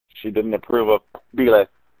she didn't approve of Bile.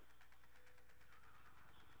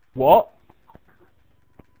 What?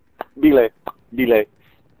 Bile.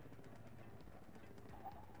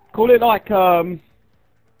 Call it like,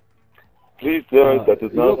 Please, sir, that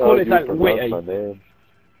is not how call it you like pronounce witty. my name.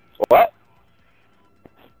 What?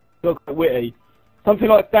 Look at witty. Something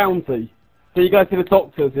like Downsy. So you go to the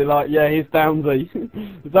doctors, you're like, yeah, here's Downsy.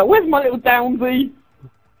 It's like, where's my little Downsy?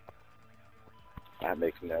 That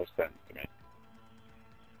makes no sense to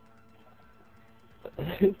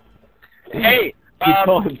me. Hey, I've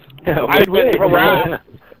been harassed.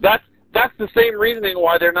 That's the same reasoning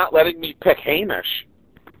why they're not letting me pick Hamish.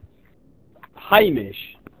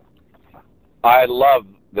 Hamish? I love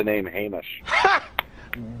the name Hamish.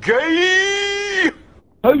 Gay!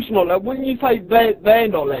 Who's not letting, when you say they're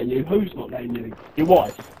not letting you, who's not letting you? Your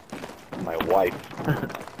wife? My wife.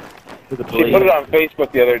 She put it on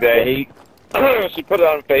Facebook the other day. She put it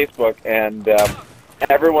on Facebook, and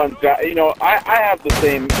everyone's got, you know, I have the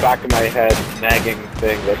same back of my head nagging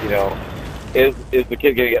thing that, you know, is the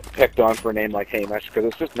kid going to get picked on for a name like Hamish? Because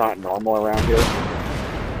it's just not normal around here.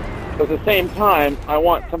 But at the same time, I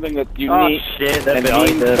want something that's unique and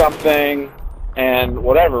means something and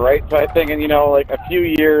whatever, right? So I think, and you know, like a few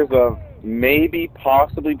years of maybe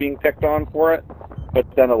possibly being picked on for it, but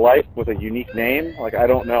then a life with a unique name, like I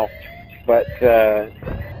don't know. But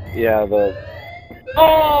yeah,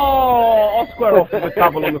 Oh, I'll square off with a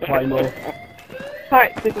double on the Claymore.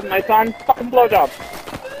 Hi, this is my son. Fucking blowjob.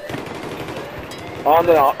 On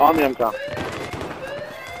the MCOM.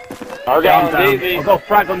 Argyle Daisy. I've got a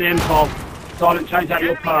frag on the MCOM. Silent, change out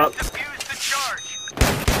your perk.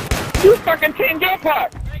 You fucking change your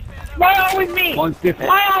perk. Why always me? Mine's different.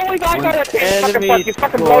 Why always I gotta change fucking perk? You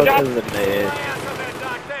fucking blowjob.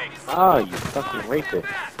 Oh, you fucking racist.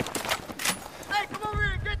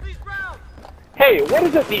 Hey, what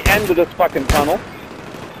is at the end of this fucking tunnel?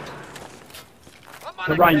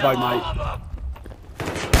 The rainbow, mate.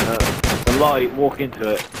 The light, walk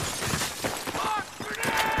into it.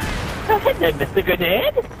 Hello, Mr.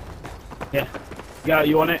 Grenade? Yeah. Yeah,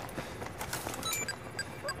 you on it?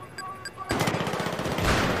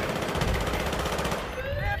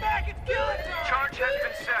 Charge has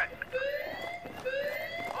been set.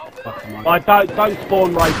 Don't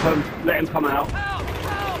spawn rape him. Let him come out.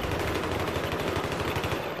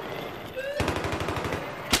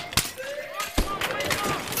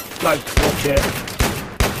 Go, watch it.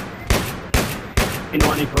 You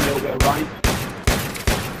might need for a little bit of rain.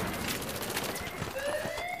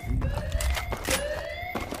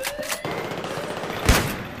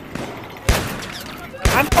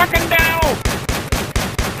 I'm fucking down!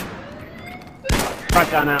 Crack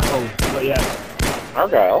down that hole, but yeah.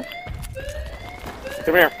 Argyle.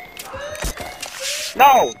 Come here.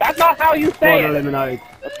 No, that's not how you say it! Eliminated.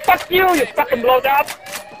 Fuck you fucking blowjob!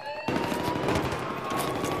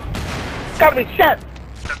 Gotta be shut!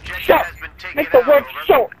 Shut! Make the word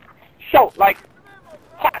short! Short, like...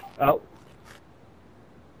 Hot. Oh.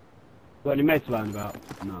 Got any meds lying about?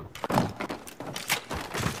 No.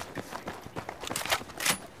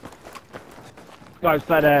 Go,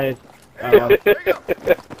 stay there.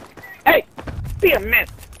 Hey! Be a miss!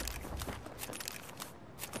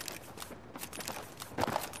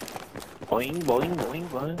 Boing, boing, boing,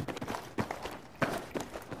 boing.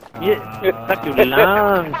 I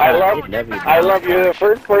love you. The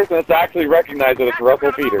first person that's actually recognized that it's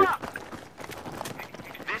Russell Peters.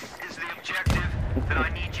 This is the objective that I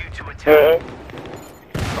need you to attack.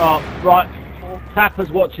 Oh, right.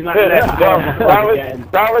 Tapper's watching that.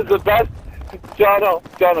 that was the best.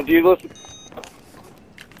 Jono, do you listen?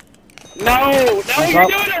 No, you're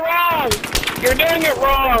doing it wrong. You're doing it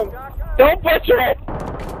wrong. Don't butcher it.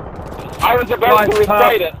 I was about to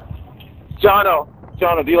recite it. Jono,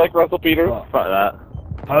 do you like Russell Peters? Oh, fuck that.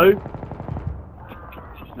 Who?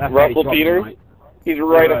 Russell Peters? Mate. He's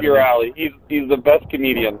right up your alley. He's the best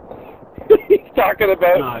comedian. He's talking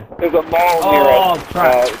about there's a mall near us.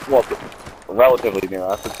 Well, relatively near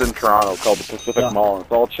us. It's in Toronto called the Pacific Mall, and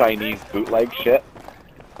it's all Chinese bootleg shit.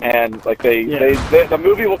 And like the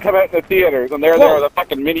movie will come out in the theaters, and they're there with a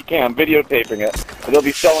fucking minicam videotaping it, and they'll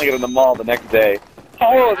be selling it in the mall the next day.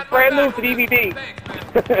 Oh, it's brand new DVD.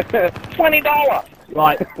 $20.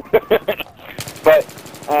 Right. But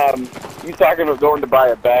he's talking about going to buy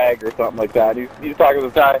a bag or something like that. He's talking to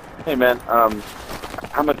this guy. Hey man, how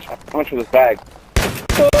much for this bag?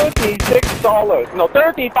 $36. No,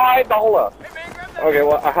 $35. Okay,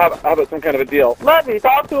 well, how about some kind of a deal? Let me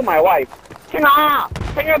talk to my wife.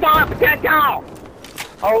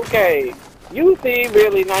 Okay, you seem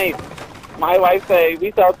really nice. My wife say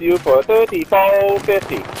we sell to you for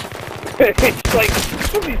 $34.50. It's like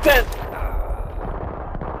 50 cents.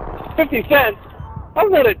 50 cents? That's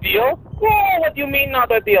not a deal. Whoa, what do you mean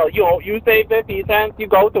not a deal? You save 50 cents, you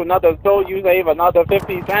go to another store, you save another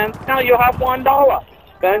 50 cents, now you have $1.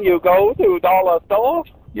 Then you go to dollar store,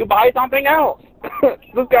 you buy something else.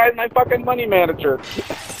 This guy's my fucking money manager.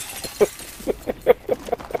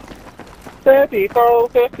 50, throw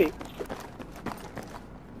 50.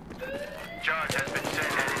 Charge has been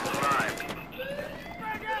set at his live.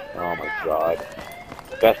 Oh my god.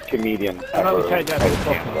 Best comedian I ever. would take that as a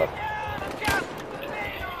compliment.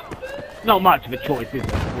 Not much of a choice, is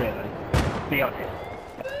it, really? Be honest.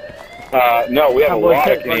 No, we have a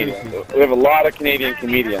lot of Canadians. We have a lot of Canadian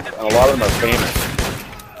comedians, and a lot of them are famous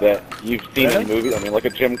that you've seen in movies. I mean, look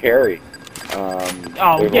at Jim Carrey.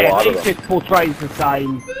 Oh yeah, he just portrays the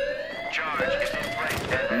same. Charge is in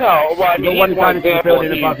place. No, well, I mean, The one going into the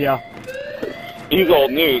building above you. He's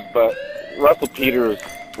old news, but Russell Peters,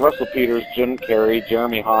 Jim Carrey,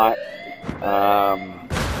 Jeremy Hott.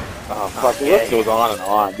 Oh fuck, the list goes on and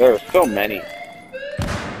on. There are so many.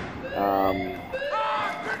 I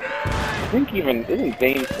think even isn't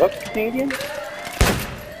Dane Cook Canadian?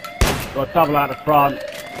 Got a double out the front.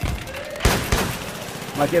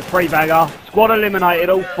 Make it a three-bagger. Squad eliminated,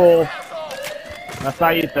 all four. That's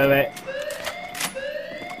how you do it.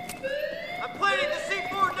 I'm planting the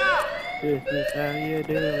C4 now. This is how you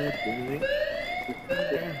do it.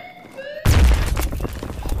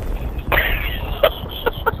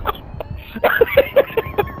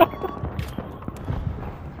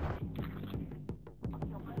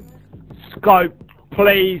 Scope,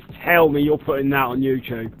 please tell me you're putting that on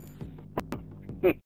YouTube.